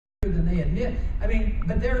than they admit. I mean,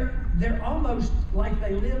 but they're almost like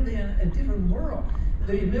they live in a different world.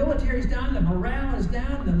 The military's down, the morale is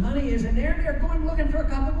down, the money isn't there. They're going looking for a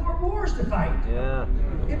couple more wars to fight. Yeah.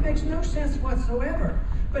 It makes no sense whatsoever.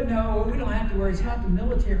 But no, we don't have to worry. It's not the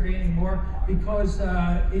military anymore because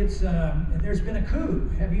there's been a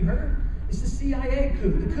coup. Have you heard? It's the CIA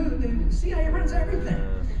coup. The CIA runs everything.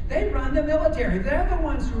 They run the military. They're the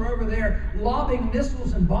ones who are over there lobbing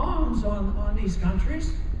missiles and bombs on these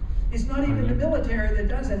countries. It's not even the military that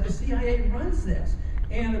does that. The CIA runs this.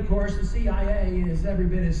 And of course, the CIA is every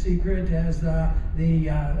bit as secret as the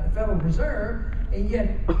Federal Reserve. And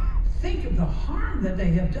yet, think of the harm that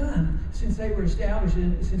they have done since they were established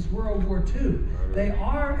since World War II. They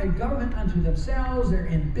are a government unto themselves. They're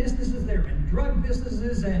in businesses. They're in drug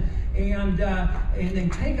businesses, and they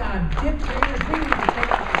take on dictators. We need to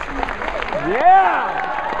take on the CIA.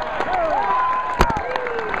 Yeah.